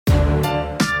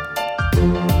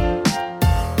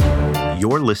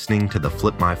You're listening to the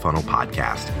Flip My Funnel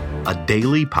podcast, a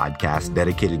daily podcast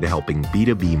dedicated to helping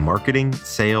B2B marketing,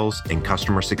 sales, and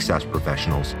customer success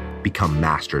professionals become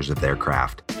masters of their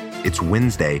craft. It's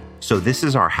Wednesday, so this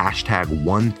is our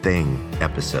 #OneThing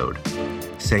episode.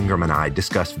 Sangram and I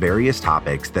discuss various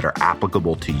topics that are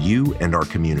applicable to you and our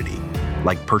community,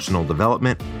 like personal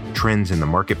development, trends in the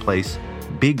marketplace,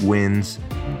 big wins,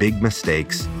 big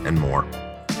mistakes, and more.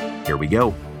 Here we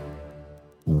go.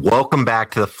 Welcome back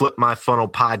to the Flip My Funnel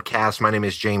podcast. My name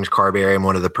is James Carberry. I'm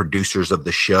one of the producers of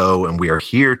the show, and we are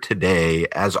here today,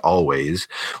 as always,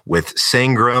 with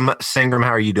Sangram. Sangram,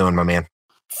 how are you doing, my man?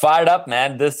 Fired up,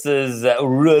 man. This is a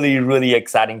really, really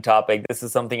exciting topic. This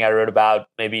is something I wrote about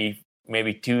maybe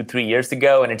 2-3 years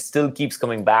ago, and it still keeps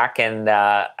coming back. And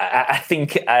I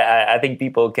think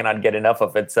people cannot get enough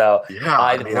of it. So yeah,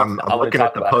 I'm looking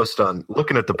at the post on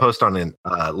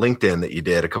LinkedIn that you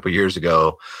did a couple of years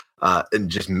ago, and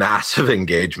just massive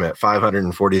engagement,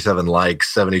 547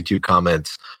 likes, 72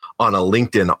 comments on a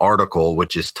LinkedIn article,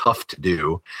 which is tough to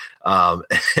do.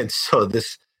 And so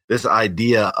this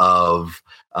idea of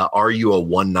are you a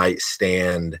one night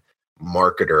stand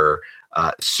marketer?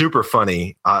 Super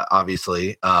funny,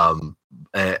 obviously,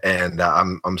 and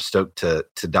I'm stoked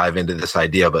to dive into this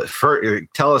idea. But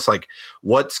tell us,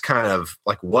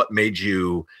 what made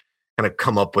you kind of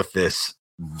come up with this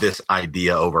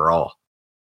idea overall?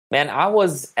 Man, I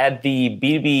was at the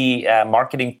B2B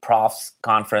Marketing Profs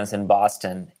conference in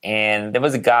Boston, and there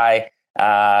was a guy.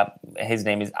 His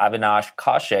name is Avinash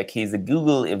Kaushik. He's a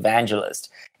Google evangelist.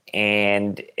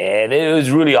 And it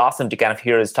was really awesome to kind of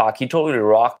hear his talk. He totally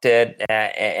rocked it.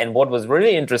 And what was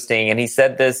really interesting, and he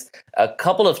said this a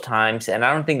couple of times, and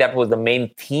I don't think that was the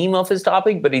main theme of his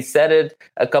topic, but he said it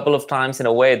a couple of times in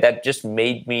a way that just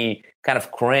made me kind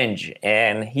of cringe.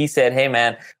 And he said, hey,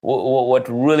 man, what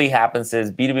really happens is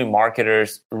B2B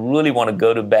marketers really want to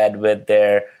go to bed with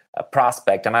their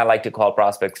prospect, and I like to call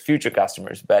prospects future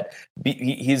customers. But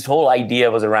his whole idea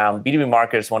was around B2B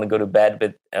marketers want to go to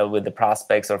bed with the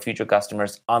prospects or future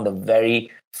customers on the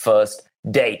very first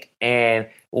date. And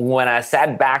when I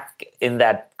sat back in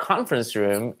that conference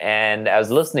room and I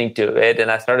was listening to it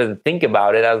and I started to think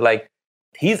about it, I was like,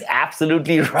 he's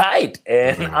absolutely right.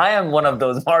 And I am one of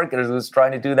those marketers who's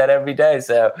trying to do that every day.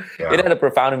 So It had a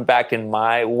profound impact in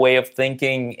my way of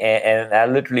thinking. And I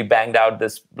literally banged out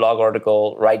this blog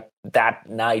article right that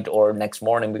night or next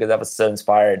morning because I was so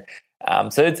inspired.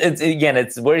 So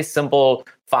it's very simple,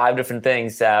 5 different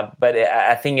things. But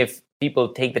I think if people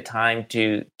take the time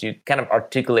to kind of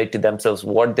articulate to themselves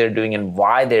what they're doing and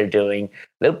why they're doing,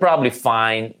 they'll probably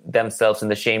find themselves in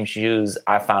the same shoes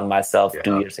I found myself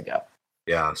 2 years ago.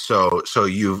 Yeah. So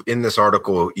you've, in this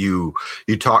article, you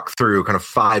talk through kind of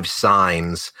 5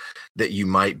 signs that you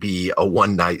might be a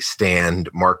one night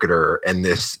stand marketer. And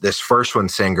this first one,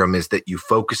 Sangram, is that you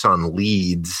focus on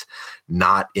leads,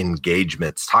 not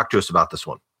engagements. Talk to us about this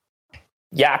one.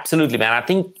 Yeah, absolutely, man. I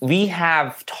think we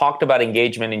have talked about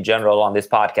engagement in general on this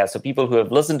podcast. So people who have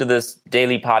listened to this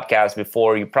daily podcast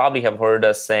before, you probably have heard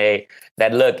us say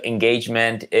that, look,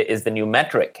 engagement is the new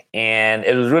metric. And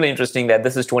it was really interesting that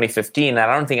this is 2015. And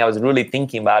I don't think I was really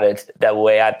thinking about it that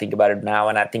way I think about it now.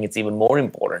 And I think it's even more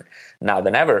important now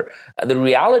than ever. The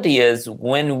reality is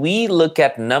when we look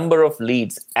at number of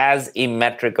leads as a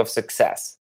metric of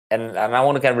success, and I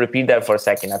want to kind of repeat that for a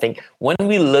second. I think when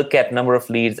we look at number of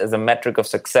leads as a metric of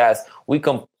success, we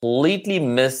completely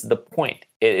miss the point.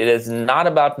 It is not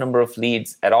about number of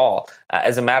leads at all.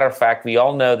 As a matter of fact, we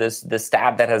all know this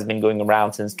stat that has been going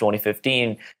around since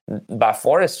 2015 by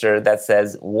Forrester that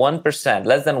says 1%,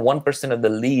 less than 1% of the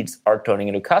leads are turning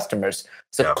into customers.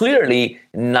 So clearly,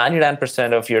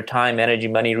 99% of your time, energy,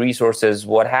 money, resources,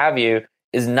 what have you,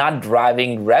 is not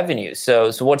driving revenue.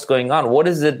 So what's going on? What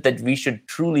is it that we should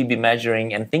truly be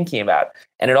measuring and thinking about?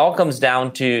 And it all comes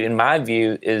down to, in my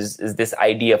view, is this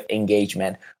idea of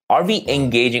engagement. Are we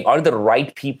engaging? Are the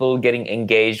right people getting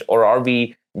engaged? Or are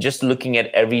we just looking at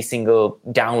every single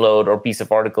download or piece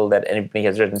of article that anybody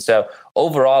has written? So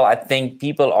overall, I think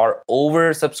people are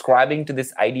over-subscribing to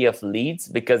this idea of leads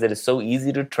because it is so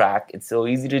easy to track. It's so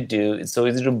easy to do. It's so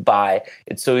easy to buy.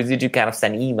 It's so easy to kind of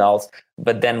send emails.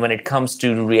 But then when it comes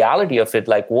to the reality of it,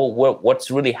 like, well,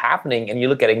 what's really happening? And you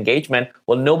look at engagement,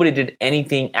 well, nobody did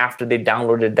anything after they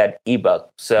downloaded that ebook.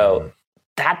 So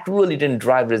that really didn't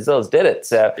drive results, did it?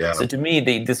 So to me,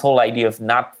 this whole idea of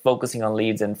not focusing on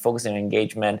leads and focusing on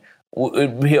engagement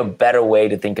would be a better way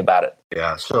to think about it.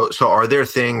 Yeah. So are there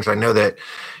things, I know that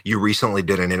you recently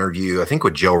did an interview, I think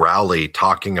with Joe Rowley,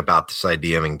 talking about this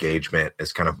idea of engagement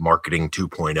as kind of marketing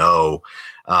 2.0.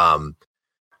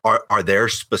 Are there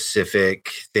specific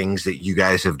things that you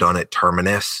guys have done at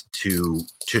Terminus to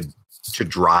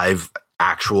drive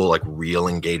actual like real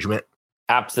engagement?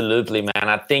 Absolutely, man.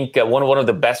 I think one of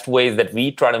the best ways that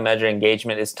we try to measure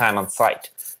engagement is time on site.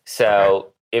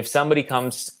 So if somebody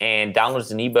comes and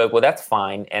downloads an ebook, well, that's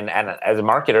fine. And as a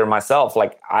marketer myself,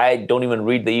 like I don't even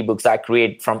read the ebooks I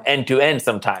create from end to end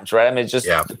sometimes, right? I mean, it's just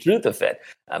the truth of it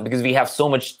because we have so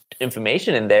much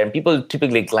information in there and people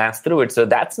typically glance through it. So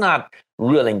that's not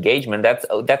real engagement.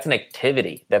 That's an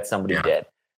activity that somebody did.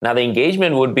 Now, the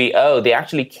engagement would be, they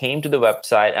actually came to the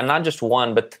website, and not just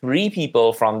one, but 3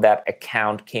 people from that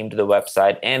account came to the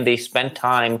website, and they spent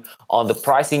time on the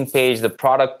pricing page, the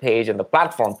product page, and the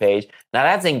platform page. Now,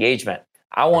 that's engagement.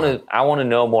 I want to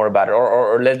know more about it.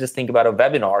 Or let's just think about a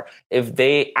webinar. If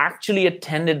they actually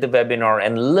attended the webinar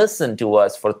and listened to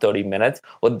us for 30 minutes,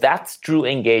 well, that's true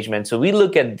engagement. So we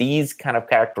look at these kind of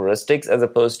characteristics as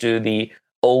opposed to the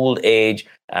old age,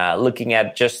 looking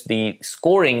at just the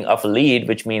scoring of a lead,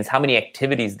 which means how many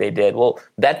activities they did. Well,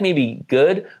 that may be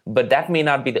good, but that may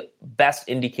not be the best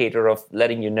indicator of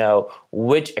letting you know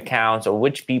which accounts or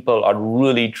which people are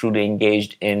really truly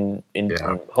engaged in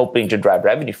hoping to drive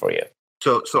revenue for you.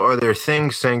 So are there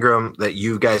things, Sangram, that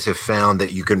you guys have found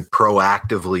that you can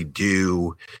proactively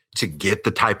do to get the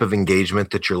type of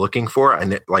engagement that you're looking for?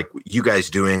 And like you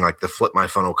guys doing like the Flip My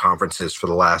Funnel conferences for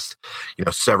the last,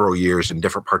 several years in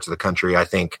different parts of the country, I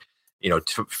think,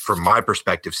 from my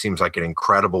perspective, seems like an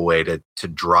incredible way to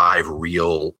drive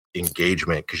real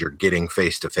engagement because you're getting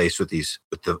face to face with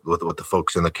the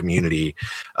folks in the community.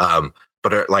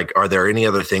 But are there any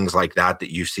other things like that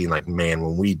you've seen? Like, man,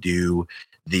 when we do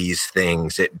these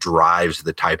things, it drives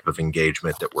the type of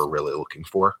engagement that we're really looking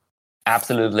for?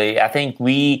 Absolutely. I think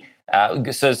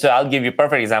so I'll give you a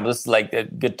perfect example. This is like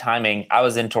good timing. I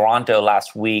was in Toronto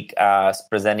last week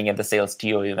presenting at the Sales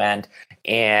TO event,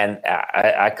 and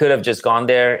I could have just gone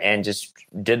there and just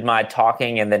did my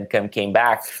talking and then came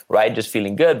back, right? Just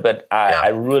feeling good. But I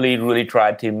really, really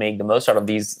tried to make the most out of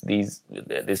these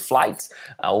flights.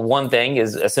 One thing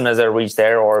is, as soon as I reached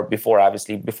there, or before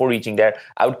reaching there,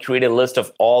 I would create a list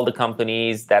of all the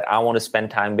companies that I want to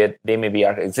spend time with. They may be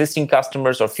our existing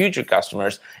customers or future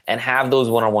customers, and have those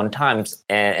one-on-one times.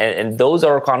 And those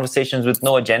are conversations with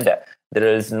no agenda.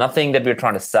 There is nothing that we're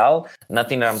trying to sell,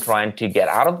 nothing that I'm trying to get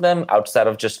out of them outside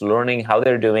of just learning how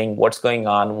they're doing, what's going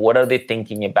on, what are they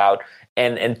thinking about,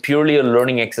 and purely a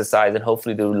learning exercise. And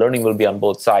hopefully the learning will be on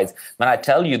both sides. When I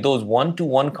tell you, those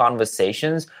one-to-one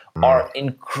conversations are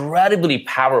incredibly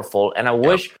powerful. And I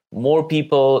wish more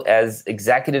people as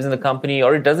executives in the company,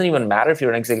 or it doesn't even matter if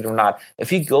you're an executive or not,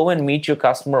 if you go and meet your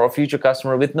customer or future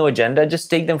customer with no agenda, just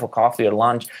take them for coffee or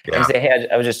lunch and say, hey,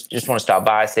 I just want to stop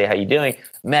by, say, how you doing?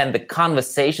 Man, the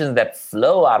conversations that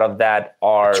flow out of that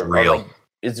are real.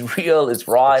 It's real, it's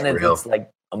raw, and it's like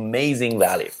amazing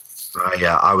value.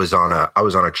 I was on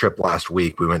a trip last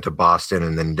week. We went to Boston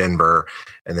and then Denver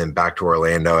and then back to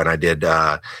Orlando, and I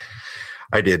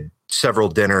did several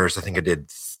dinners. I think I did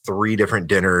 3 different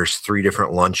dinners, 3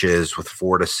 different lunches with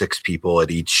 4 to 6 people at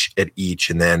each,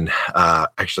 and then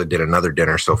actually did another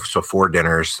dinner. So 4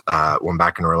 dinners, one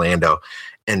back in Orlando.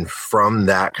 And from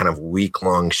that kind of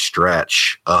week-long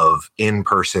stretch of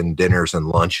in-person dinners and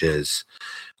lunches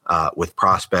with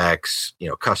prospects,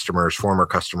 customers, former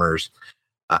customers,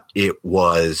 it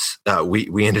was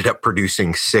we ended up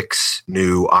producing 6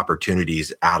 new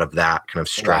opportunities out of that kind of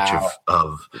stretch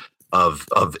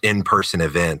of in-person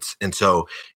events. And so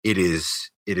it is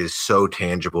so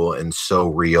tangible and so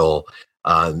real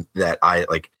that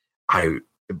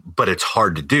but it's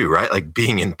hard to do, right? Like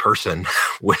being in person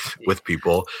with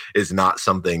people is not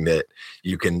something that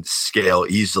you can scale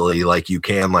easily. Like you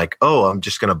can I'm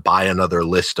just going to buy another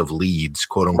list of leads,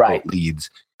 quote unquote leads,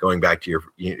 going back to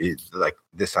like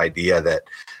this idea that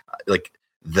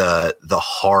the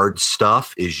hard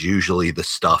stuff is usually the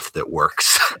stuff that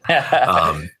works.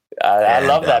 I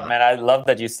love that, man. I love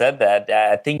that you said that.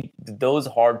 I think those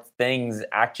hard things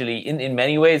actually, in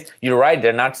many ways, you're right,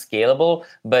 they're not scalable.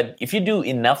 But if you do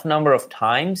enough number of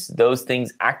times, those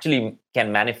things actually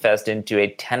can manifest into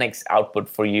a 10x output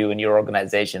for you and your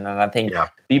organization. And I think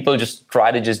people just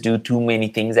try to just do too many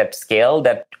things at scale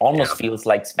that almost feels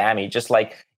like spammy, just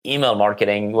like email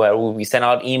marketing, where we send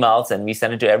out emails and we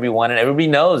send it to everyone, and everybody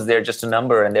knows they're just a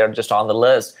number and they're just on the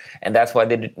list, and that's why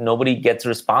nobody gets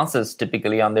responses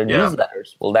typically on their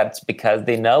newsletters. Well, that's because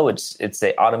they know it's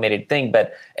a automated thing.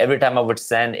 But every time I would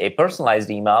send a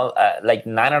personalized email, like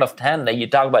 9 out of 10, like you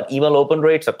talk about email open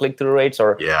rates or click-through rates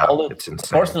or all the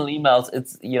personal emails,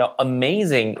 it's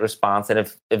amazing response. And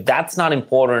if that's not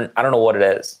important, I don't know what it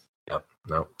is.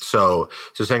 No. So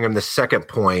Sangram, the second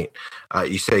point,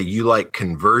 you say you like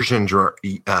conversion.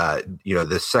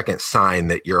 The second sign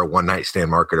that you're a one night stand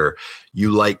marketer,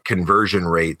 you like conversion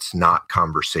rates, not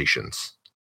conversations.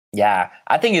 Yeah,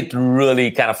 I think it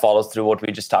really kind of follows through what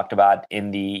we just talked about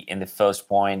in the first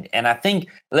point. And I think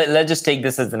let's just take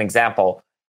this as an example.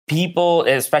 People,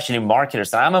 especially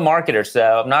marketers, and I'm a marketer,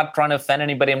 so I'm not trying to offend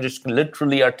anybody. I'm just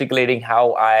literally articulating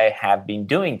how I have been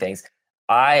doing things.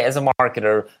 I, as a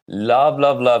marketer,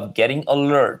 love getting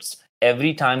alerts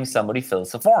every time somebody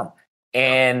fills a form.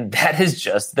 And that is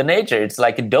just the nature. It's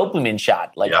like a dopamine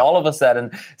shot. Like all of a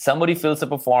sudden, somebody fills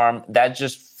up a form. That's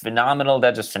just phenomenal.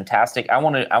 That's just fantastic. I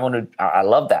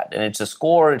love that. And it's a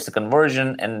score, it's a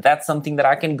conversion. And that's something that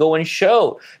I can go and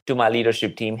show to my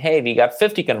leadership team. Hey, we got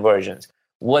 50 conversions.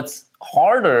 What's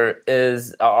harder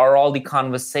are all the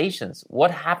conversations.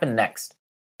 What happened next?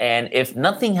 And if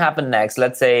nothing happened next,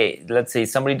 let's say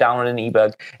somebody downloaded an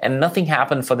ebook and nothing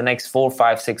happened for the next 4,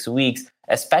 5, 6 weeks,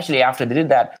 especially after they did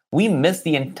that, we missed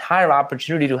the entire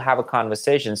opportunity to have a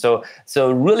conversation. So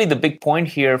really the big point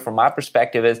here from my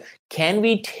perspective is, can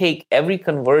we take every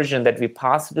conversion that we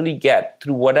possibly get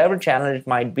through whatever channel it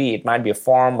might be a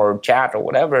form or chat or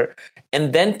whatever,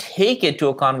 and then take it to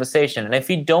a conversation? And if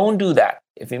we don't do that,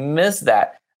 if we miss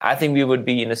that, I think we would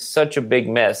be in such a big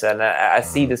mess. And I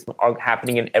see this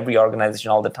happening in every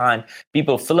organization all the time.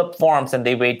 People fill up forms and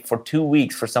they wait for 2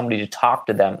 weeks for somebody to talk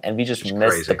to them. And we just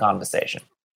miss the conversation.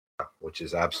 Which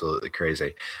is absolutely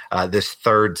crazy. This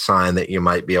third sign that you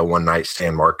might be a one night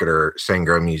stand marketer,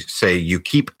 Sangram, you say you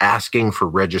keep asking for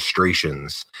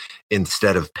registrations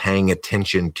instead of paying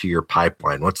attention to your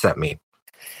pipeline. What's that mean?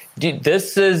 Dude,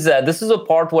 this is a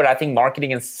part where I think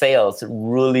marketing and sales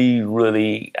really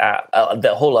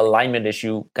the whole alignment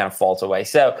issue kind of falls away.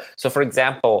 So for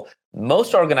example,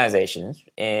 most organizations,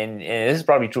 and this is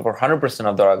probably true for 100%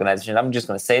 of the organizations, I'm just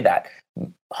going to say that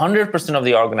 100% of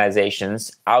the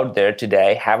organizations out there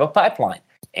today have a pipeline.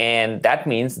 And that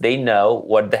means they know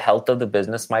what the health of the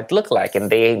business might look like. And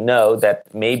they know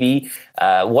that maybe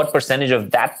what percentage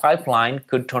of that pipeline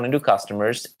could turn into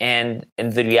customers. And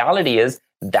the reality is,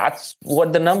 that's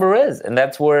what the number is. And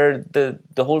that's where the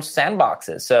whole sandbox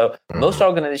is. So most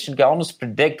organizations can almost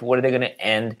predict where they're going to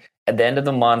end at the end of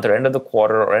the month or end of the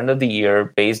quarter or end of the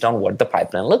year based on what the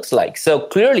pipeline looks like. So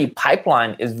clearly,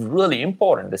 pipeline is really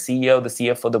important. The CEO, the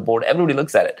CFO, the board, everybody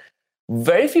looks at it.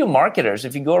 Very few marketers,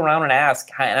 if you go around and ask,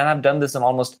 and I've done this in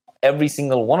almost every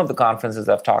single one of the conferences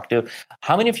I've talked to,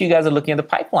 how many of you guys are looking at the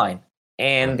pipeline?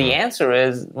 And the answer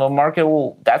is,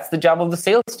 well, that's the job of the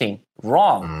sales team.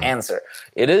 Wrong answer.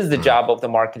 It is the job of the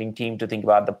marketing team to think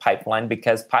about the pipeline,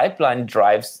 because pipeline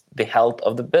drives the health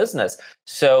of the business.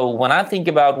 So when I think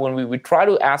about when we try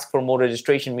to ask for more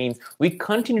registration, means we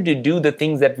continue to do the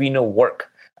things that we know work.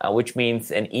 Which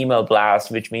means an email blast,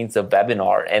 which means a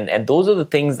webinar. And those are the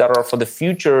things that are for the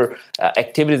future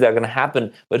activities that are going to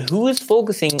happen. But who is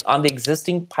focusing on the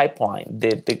existing pipeline,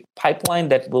 the pipeline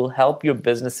that will help your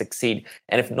business succeed?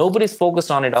 And if nobody's focused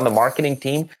on it on the marketing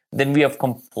team, then we have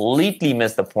completely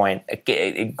missed the point.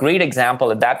 A great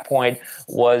example at that point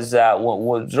was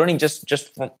learning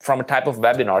just from a type of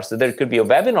webinar. So there could be a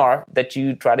webinar that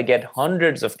you try to get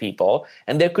hundreds of people,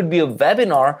 and there could be a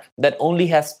webinar that only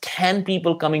has 10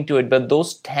 people coming to it. But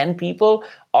those 10 people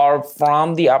are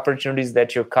from the opportunities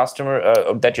that your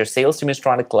that your sales team is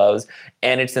trying to close,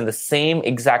 and it's in the same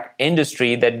exact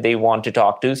industry that they want to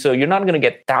talk to. So you're not going to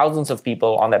get thousands of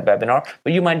people on that webinar,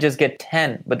 but you might just get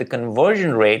 10. But the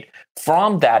conversion rate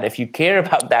from that, if you care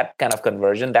about that kind of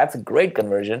conversion, that's a great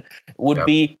conversion, would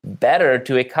be better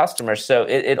to a customer. So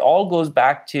it all goes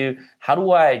back to, how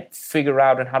do I figure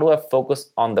out and how do I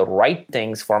focus on the right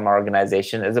things for my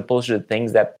organization as opposed to the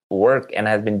things that work and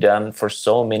has been done for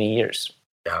so many years.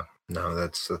 Yeah, no,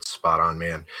 that's spot on,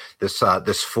 man.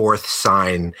 This fourth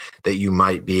sign that you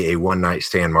might be a one night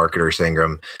stand marketer,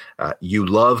 Sangram, you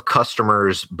love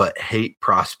customers but hate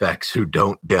prospects who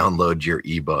don't download your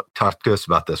ebook. Talk to us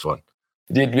about this one.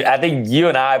 Dude, I think you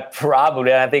and I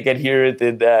probably, and I think I hear it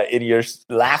in your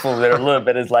laugh over there a little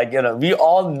bit. It's like, we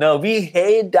all know we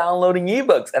hate downloading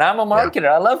ebooks, and I'm a marketer.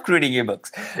 I love creating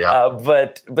ebooks.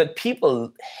 But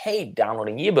people hate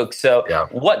downloading ebooks. So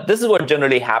this is what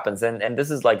generally happens, and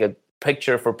this is like a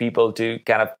picture for people to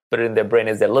kind of put it in their brain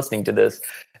as they're listening to this.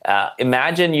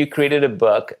 Imagine you created a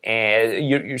book,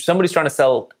 and somebody's trying to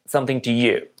sell something to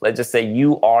you. Let's just say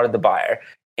you are the buyer.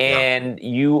 And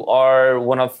you are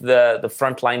one of the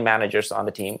frontline managers on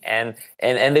the team, and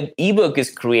the ebook is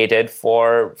created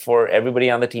for everybody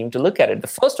on the team to look at it.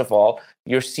 First of all,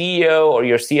 your CEO or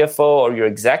your CFO or your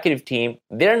executive team,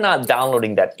 they're not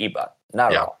downloading that ebook,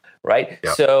 not at all, right?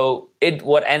 So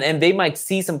and they might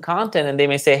see some content and they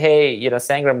may say, hey,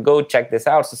 Sangram, go check this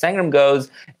out. So Sangram goes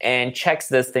and checks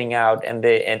this thing out, and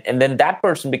then that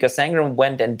person, because Sangram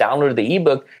went and downloaded the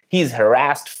ebook, he's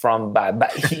harassed by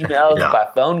emails, by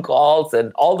phone calls,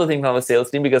 and all the things from the sales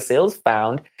team, because sales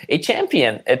found a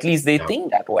champion. At least they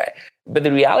think that way. But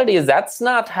the reality is that's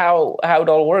not how it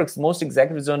all works. Most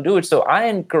executives don't do it. So I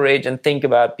encourage and think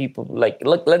about people like,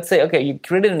 look, let's say, okay, you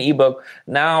created an ebook.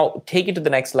 Now take it to the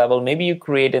next level. Maybe you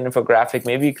create an infographic.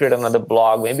 Maybe you create another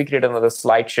blog. Maybe you create another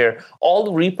SlideShare. All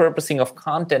the repurposing of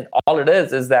content, all it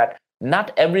is that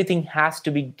not everything has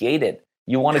to be gated.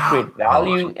 You want to create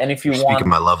value, and if you want, speaking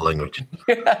my love language.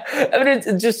 I mean,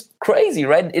 it's just crazy,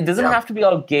 right? It doesn't have to be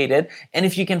all gated. And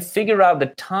if you can figure out the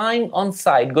time on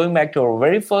site, going back to our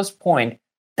very first point,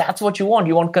 that's what you want.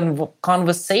 You want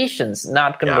conversations,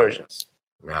 not conversions.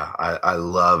 Yeah, I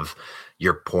love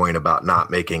your point about not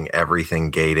making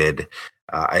everything gated.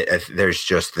 There's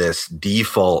just this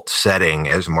default setting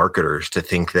as marketers to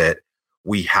think that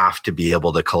we have to be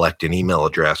able to collect an email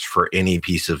address for any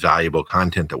piece of valuable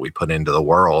content that we put into the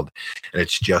world. And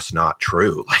it's just not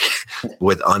true. Like,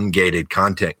 with ungated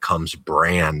content comes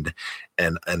brand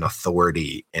and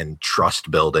authority and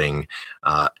trust building.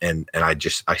 And I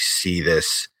see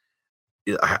this.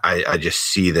 I just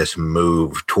see this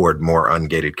move toward more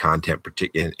ungated content,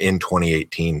 particularly in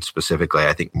 2018 specifically.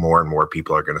 I think more and more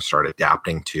people are going to start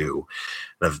adapting to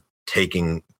of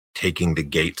taking the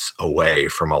gates away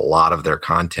from a lot of their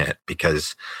content,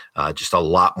 because just a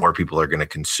lot more people are going to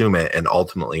consume it and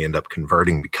ultimately end up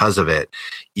converting because of it,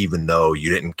 even though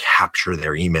you didn't capture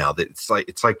their email. It's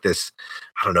like this,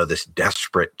 I don't know, this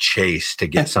desperate chase to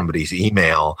get somebody's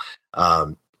email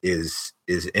is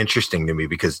interesting to me,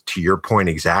 because to your point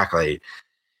exactly,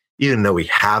 even though we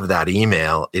have that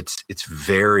email, it's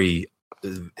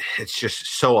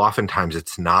just so oftentimes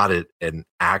it's not an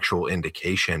actual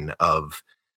indication of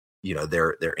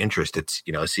their interest. It's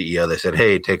a CEO that said,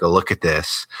 hey, take a look at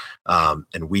this,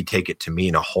 and we take it to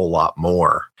mean a whole lot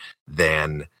more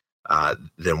than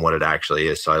what it actually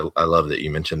is. So I love that you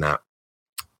mentioned that.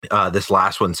 This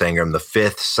last one, Sangram, the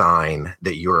fifth sign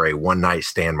that you're a one night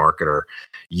stand marketer: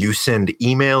 you send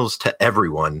emails to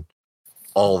everyone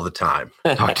all the time.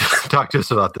 Talk to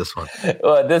us about this one.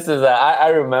 Well, this is I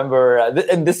remember,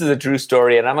 and this is a true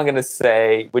story, and I'm not going to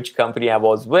say which company I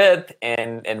was with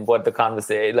and what the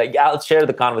conversation. Like, I'll share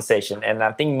the conversation, and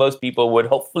I think most people would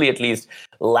hopefully at least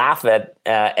laugh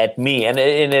at me, and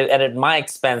at my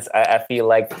expense. I feel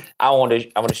like I want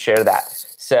to share that.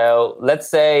 So let's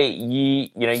say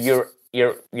you're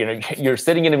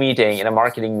sitting in a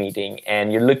marketing meeting,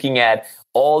 and you're looking at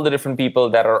all the different people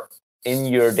that are in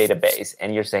your database,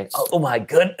 and you're saying, oh my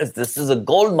goodness, this is a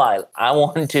gold mine. I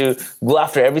want to go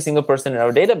after every single person in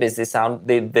our database.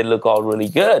 They look all really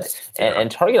good, and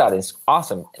target audience is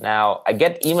awesome. Now, I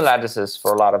get email addresses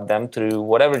for a lot of them through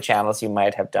whatever channels you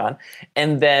might have done,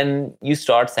 and then you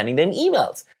start sending them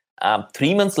emails.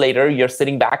 3 months later, you're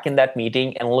sitting back in that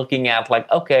meeting and looking at, like,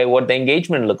 okay, what the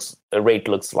engagement rate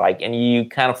looks like, and you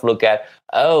kind of look at,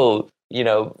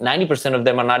 90% of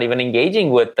them are not even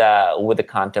engaging with the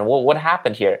content. Well, what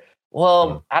happened here?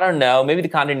 Well, I don't know. Maybe the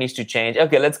content needs to change.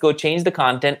 Okay, let's go change the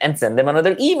content and send them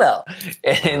another email.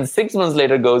 And 6 months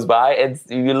later goes by, and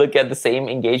you look at the same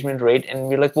engagement rate, and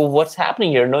you're like, well, what's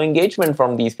happening here? No engagement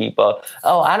from these people.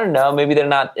 Oh, I don't know. Maybe they're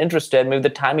not interested. Maybe the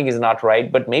timing is not right,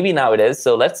 but maybe now it is.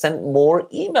 So let's send more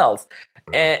emails.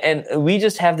 And we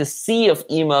just have this sea of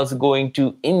emails going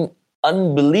to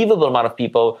unbelievable amount of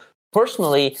people.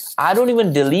 Personally, I don't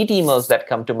even delete emails that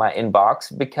come to my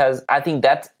inbox, because I think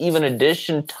that's even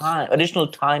additional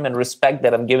time and respect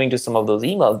that I'm giving to some of those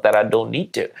emails that I don't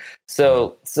need to.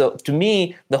 So to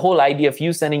me, the whole idea of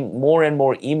you sending more and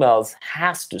more emails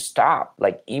has to stop.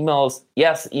 Like, emails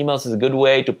is a good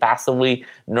way to passively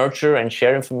nurture and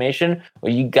share information,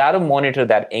 but you got to monitor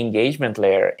that engagement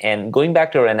layer. And going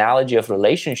back to our analogy of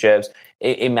relationships,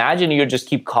 imagine you just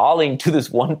keep calling to this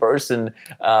one person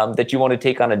that you want to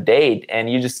take on a date,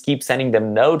 and you just keep sending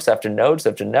them notes after notes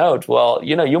after notes. Well,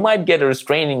 you might get a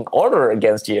restraining order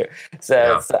against you.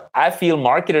 So I feel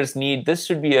marketers this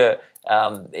should be a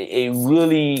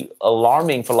really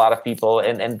alarming for a lot of people,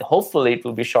 and hopefully it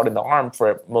will be shot in the arm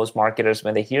for most marketers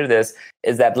when they hear this,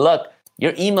 is that, look,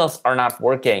 your emails are not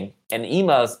working, and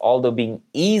emails, although being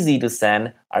easy to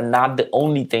send, are not the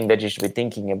only thing that you should be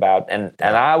thinking about. And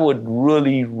I would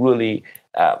really, really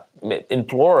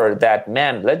implore that,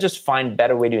 man, let's just find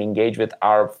better way to engage with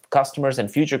our customers and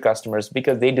future customers,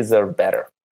 because they deserve better.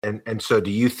 And so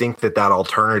do you think that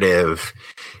alternative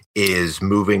is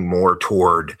moving more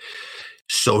toward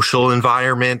social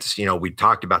environments? We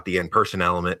talked about the in-person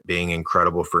element being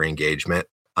incredible for engagement.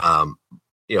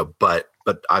 but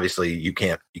obviously you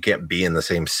can't be in the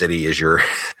same city as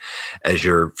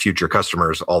your future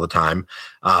customers all the time.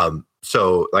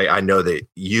 So like, I know that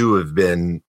you have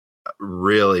been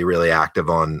really, really active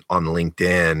on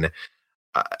LinkedIn,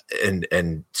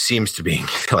 and seems to be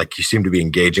like you seem to be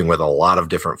engaging with a lot of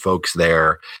different folks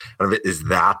there. Is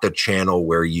that the channel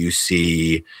where you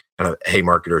see, hey,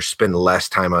 marketers, spend less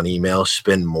time on email,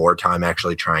 spend more time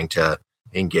actually trying to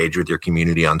engage with your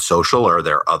community on social, or are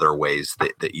there other ways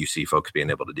that you see folks being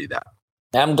able to do that?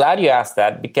 I'm glad you asked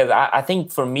that, because I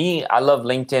think for me, I love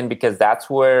LinkedIn because that's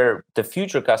where the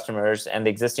future customers and the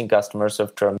existing customers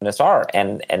of Terminus are.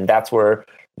 And that's where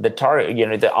the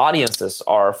target, the audiences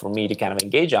are for me to kind of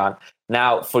engage on.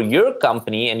 Now, for your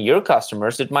company and your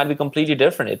customers, it might be completely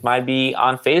different. It might be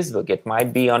on Facebook. It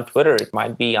might be on Twitter. It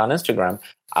might be on Instagram.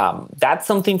 That's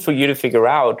something for you to figure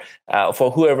out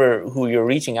for who you're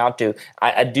reaching out to.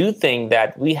 I do think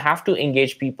that we have to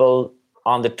engage people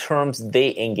on the terms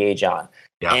they engage on.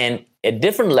 Yeah. And at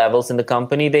different levels in the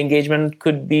company, the engagement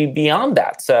could be beyond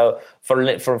that. So for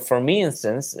my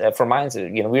instance,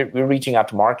 we're reaching out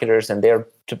to marketers, and they're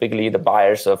typically the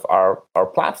buyers of our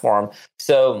platform.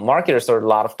 So marketers are a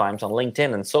lot of times on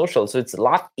LinkedIn and social. So it's a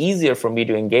lot easier for me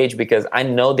to engage because I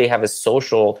know they have a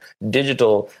social,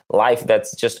 digital life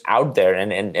that's just out there,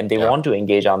 and they want to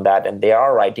engage on that, and they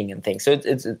are writing and things. So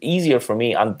it's easier for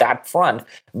me on that front.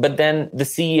 But then the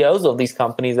CEOs of these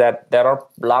companies that are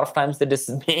a lot of times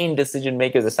the main decision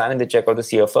makers, the signing the check, or the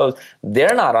CFOs,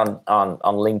 they're not on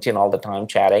LinkedIn all the time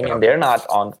chatting, and they're not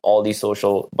on all these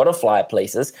social butterfly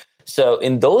places. So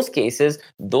in those cases,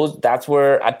 that's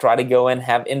where I try to go and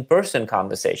have in-person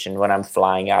conversation when I'm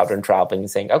flying out and traveling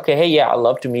and saying, okay, hey, yeah, I'd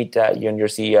love to meet you and your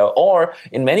CEO. Or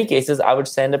in many cases, I would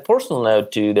send a personal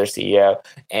note to their CEO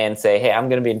and say, hey, I'm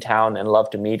going to be in town and love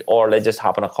to meet, or let's just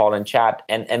hop on a call and chat.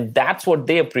 And that's what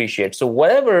they appreciate. So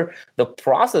whatever the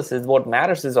process is, what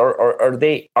matters is,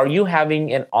 are you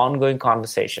having an ongoing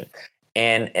conversation?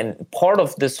 And part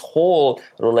of this whole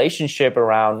relationship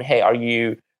around, hey, are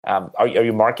you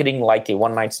marketing like a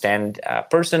one-night stand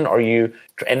person?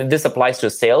 And this applies to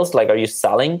sales, like, are you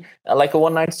selling like a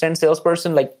one-night stand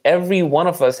salesperson? Like, every one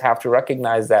of us have to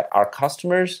recognize that our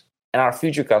customers and our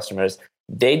future customers,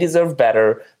 they deserve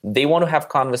better. They want to have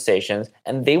conversations,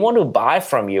 and they want to buy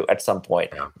from you at some point.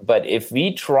 Yeah. But if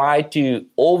we try to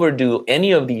overdo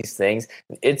any of these things,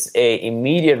 it's an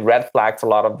immediate red flag for a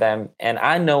lot of them. And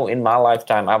I know in my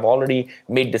lifetime, I've already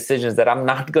made decisions that I'm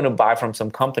not going to buy from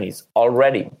some companies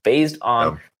already based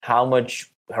on how much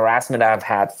harassment I've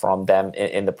had from them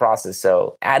in the process.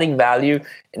 So adding value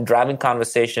and driving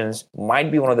conversations might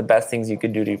be one of the best things you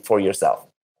could do for yourself.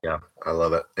 Yeah, I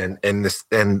love it. And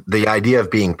the idea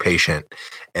of being patient,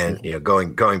 and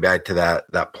going back to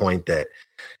that point, that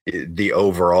the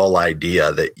overall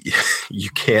idea that you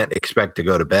can't expect to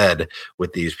go to bed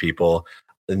with these people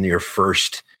in your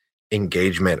first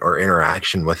engagement or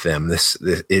interaction with them.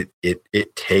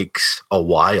 It takes a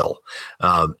while,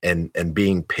 and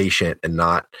being patient and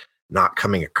not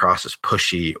coming across as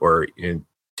pushy, or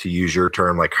to use your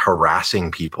term, like harassing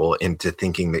people into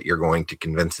thinking that you're going to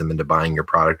convince them into buying your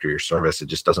product or your service. It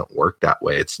just doesn't work that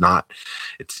way. It's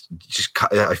just,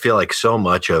 I feel like so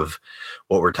much of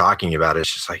what we're talking about is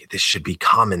just like, this should be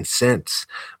common sense,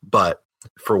 but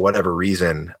for whatever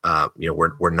reason,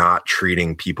 we're not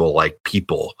treating people like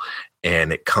people,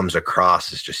 and it comes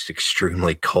across as just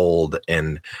extremely cold,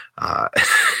 and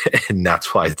and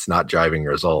that's why it's not driving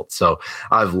results. So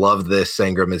I've loved this,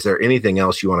 Sangram. Is there anything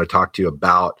else you want to talk to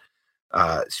about,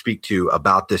 speak to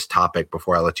about this topic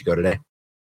before I let you go today?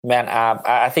 Man,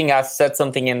 I think I said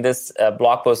something in this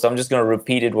blog post, so I'm just going to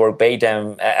repeat it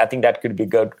verbatim. I think that could be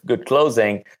good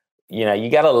closing. You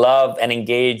got to love and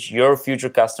engage your future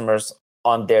customers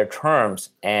on their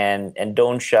terms, and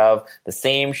don't shove the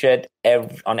same shit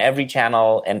on every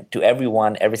channel and to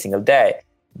everyone every single day.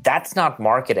 That's not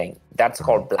marketing. That's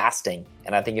called blasting.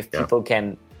 And I think if people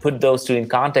can put those two in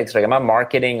context, like, am I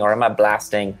marketing or am I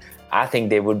blasting? I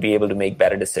think they would be able to make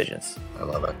better decisions. I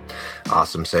love it.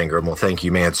 Awesome, Sangram. Well, thank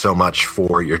you, man, so much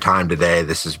for your time today.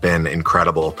 This has been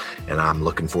incredible, and I'm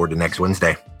looking forward to next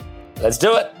Wednesday. Let's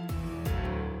do it.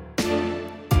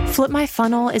 Flip My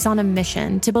Funnel is on a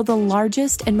mission to build the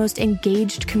largest and most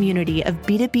engaged community of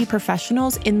B2B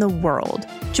professionals in the world.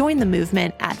 Join the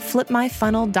movement at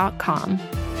flipmyfunnel.com.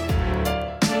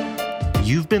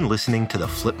 You've been listening to the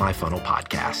Flip My Funnel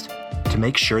podcast. To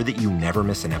make sure that you never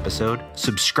miss an episode,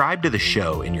 subscribe to the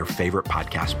show in your favorite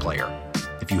podcast player.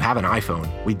 If you have an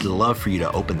iPhone, we'd love for you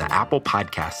to open the Apple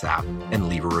Podcasts app and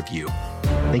leave a review.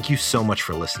 Thank you so much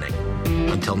for listening.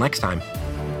 Until next time.